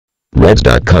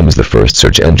Reds.com is the first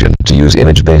search engine to use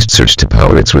image-based search to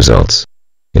power its results.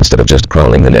 Instead of just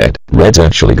crawling the net, Reds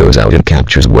actually goes out and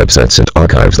captures websites and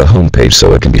archives the homepage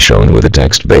so it can be shown with a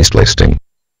text-based listing.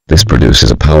 This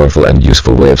produces a powerful and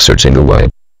useful way of searching the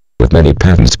web. With many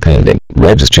patents pending,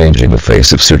 Reds is changing the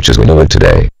face of search as we know it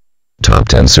today. Top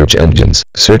 10 search engines,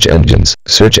 search engines,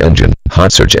 search engine,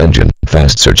 hot search engine,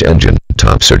 fast search engine,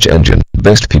 top search engine,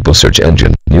 best people search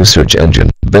engine, new search engine,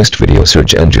 best video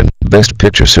search engine, best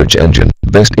picture search engine,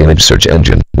 best image search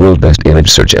engine, world best image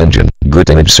search engine, good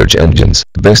image search engines,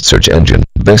 best search engine,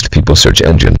 best people search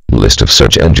engine, list of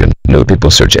search engine, no people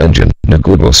search engine, no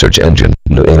Google search engine,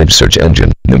 no image search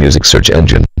engine, no music search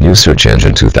engine, new search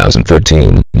engine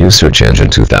 2013, new search engine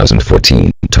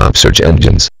 2014, top search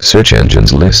engines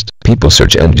list, people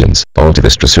search engines,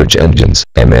 AltaVista search engines,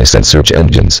 MSN search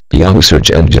engines, Yahoo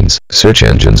search engines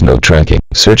no tracking,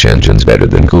 search engines better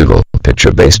than Google,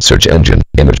 picture-based search engine,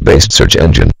 image-based search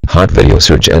engine, hot video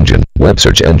search engine, web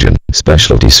search engine,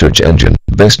 specialty search engine,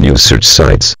 best news search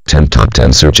sites, 10 top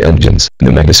 10 search engines,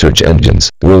 new mega search engines,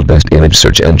 world best image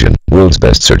search engine, world's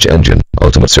best search engine,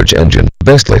 ultimate search engine,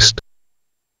 best list.